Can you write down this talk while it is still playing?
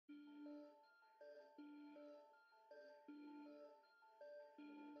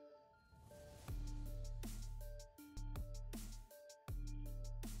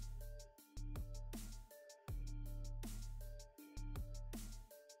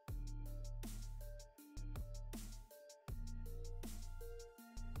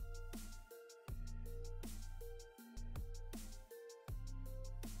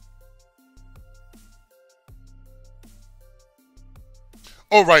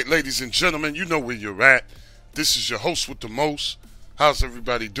All right, ladies and gentlemen, you know where you're at. This is your host with the most. How's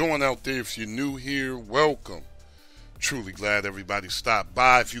everybody doing out there? If you're new here, welcome. Truly glad everybody stopped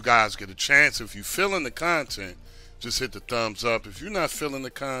by. If you guys get a chance, if you're feeling the content, just hit the thumbs up. If you're not feeling the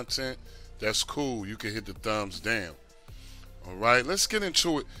content, that's cool. You can hit the thumbs down. All right, let's get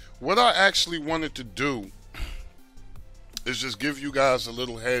into it. What I actually wanted to do is just give you guys a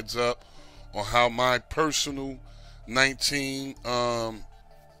little heads up on how my personal 19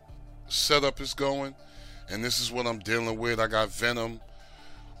 setup is going, and this is what I'm dealing with. I got Venom,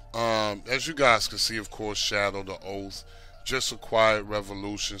 as you guys can see, of course, Shadow, the Oath, just a quiet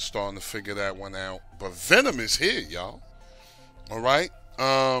revolution, starting to figure that one out. But Venom is here, y'all. All right,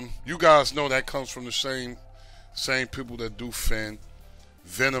 you guys know that comes from the same people that do Finn.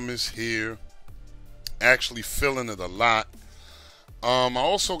 Venom is here, actually feeling it a lot. I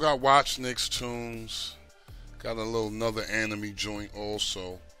also got Watch Nick's tunes, got another enemy joint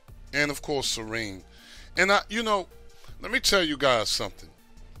also. And of course, Serene. And let me tell you guys something.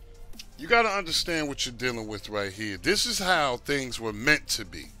 You got to understand what you're dealing with right here. This is how things were meant to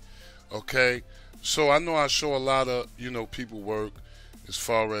be. Okay? So I know I show a lot of, people work as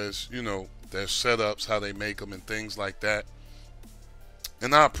far as, their setups, how they make them and things like that.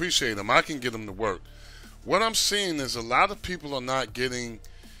 And I appreciate them. I can get them to work. What I'm seeing is a lot of people are not getting,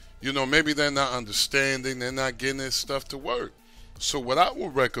 maybe they're not understanding. They're not getting this stuff to work. So what I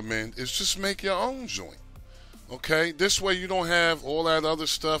would recommend is just make your own joint, okay? This way you don't have all that other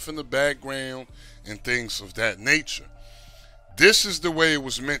stuff in the background and things of that nature. This is the way it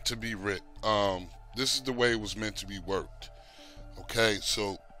was meant to be writ. This is the way it was meant to be worked, okay?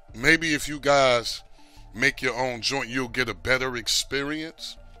 So maybe if you guys make your own joint, you'll get a better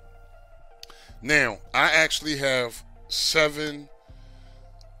experience. Now, I actually have seven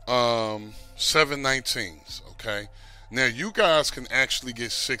 19s, okay? Now, you guys can actually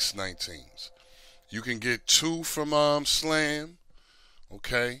get 6 19s. You can get 2 from Slam,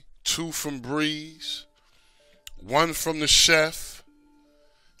 okay? 2 from Breeze, 1 from the Chef,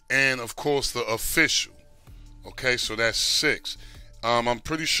 and, of course, the Official, okay? So that's 6. I'm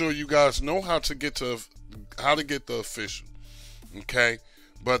pretty sure you guys know how to get the Official, okay?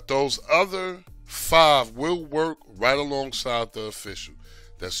 But those other 5 will work right alongside the Official.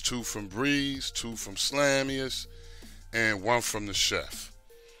 That's 2 from Breeze, 2 from Slamius, and 1 from the Chef.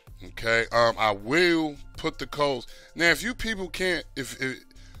 Okay, I will put the codes. Now, if you people can't,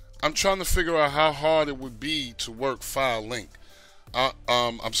 I'm trying to figure out how hard it would be to work file link.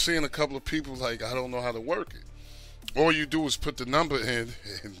 I'm seeing a couple of people like, I don't know how to work it. All you do is put the number in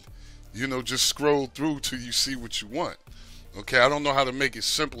and, just scroll through till you see what you want. Okay, I don't know how to make it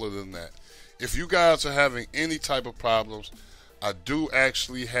simpler than that. If you guys are having any type of problems, I do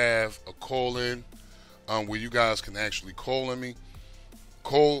actually have a call-in where you guys can actually call me.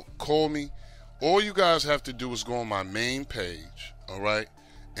 All you guys have to do is go on my main page, all right,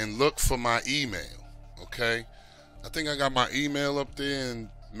 and look for my email, okay? I think I got my email up there and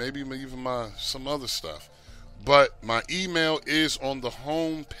maybe even some other stuff. But my email is on the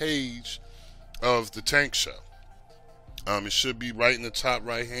home page of the Tank Show. It should be right in the top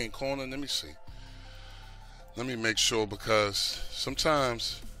right-hand corner. Let me see. Let me make sure, because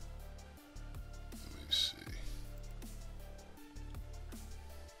sometimes...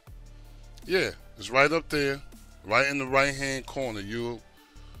 Yeah, it's right up there, right in the right-hand corner.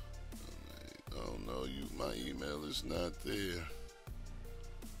 My email is not there.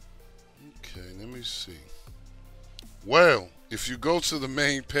 Okay, let me see. Well, if you go to the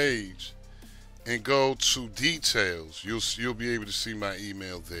main page and go to details, you'll be able to see my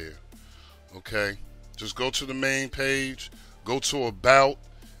email there. Okay, just go to the main page, go to about,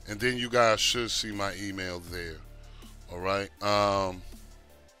 and then you guys should see my email there. All right.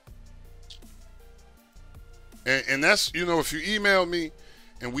 And that's, if you email me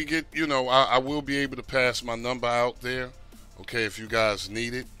and we get, I will be able to pass my number out there, okay, if you guys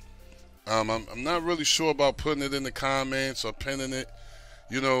need it. I'm not really sure about putting it in the comments or pinning it.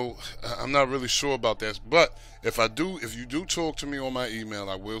 I'm not really sure about that. But if you do talk to me on my email,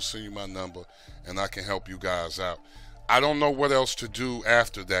 I will send you my number and I can help you guys out. I don't know what else to do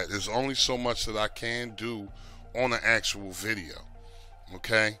after that. There's only so much that I can do on an actual video,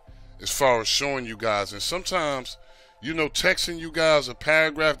 okay? As far as showing you guys. And sometimes, texting you guys a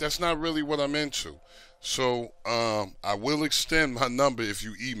paragraph, that's not really what I'm into. So, I will extend my number if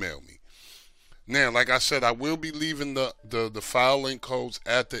you email me. Now, like I said, I will be leaving the file link codes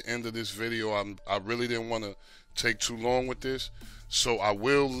at the end of this video. I really didn't want to take too long with this. So, I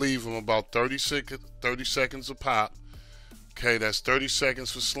will leave them about 30 seconds a pop. Okay, that's 30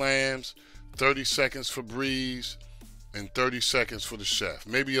 seconds for Slams, 30 seconds for Breeze, and 30 seconds for the chef.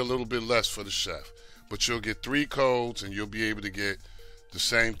 Maybe a little bit less for the chef. But you'll get 3 codes, and you'll be able to get the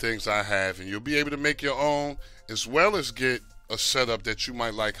same things I have, and you'll be able to make your own, as well as get a setup that you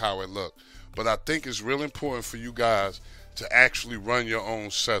might like how it look. But I think it's real important for you guys to actually run your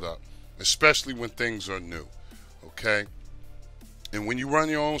own setup, especially when things are new, okay? And when you run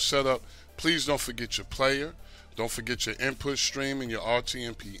your own setup, please don't forget your player. Don't forget your input stream and your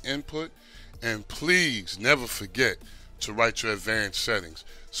RTMP input. And please never forget to write your advanced settings.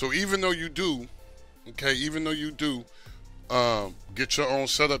 So even though you do, okay, even though you do get your own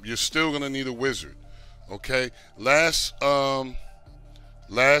setup, you're still gonna need a wizard. Okay. Last joint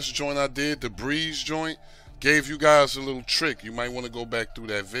I did, the breeze joint, gave you guys a little trick. You might want to go back through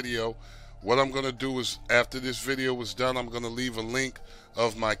that video. What I'm gonna do is, after this video is done, I'm gonna leave a link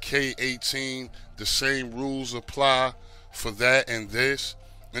of my K-18. The same rules apply for that and this.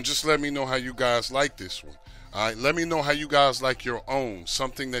 And just let me know how you guys like this one. All right. Let me know how you guys like your own,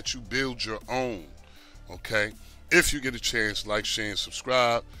 something that you build your own. Okay. If you get a chance, like, share, and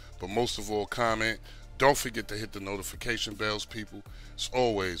subscribe. But most of all, comment. Don't forget to hit the notification bells, people. As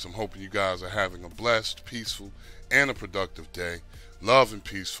always, I'm hoping you guys are having a blessed, peaceful, and a productive day. Love and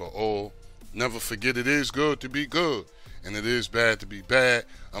peace for all. Never forget, it is good to be good, and it is bad to be bad.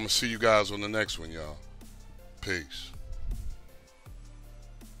 I'm going to see you guys on the next one, y'all. Peace.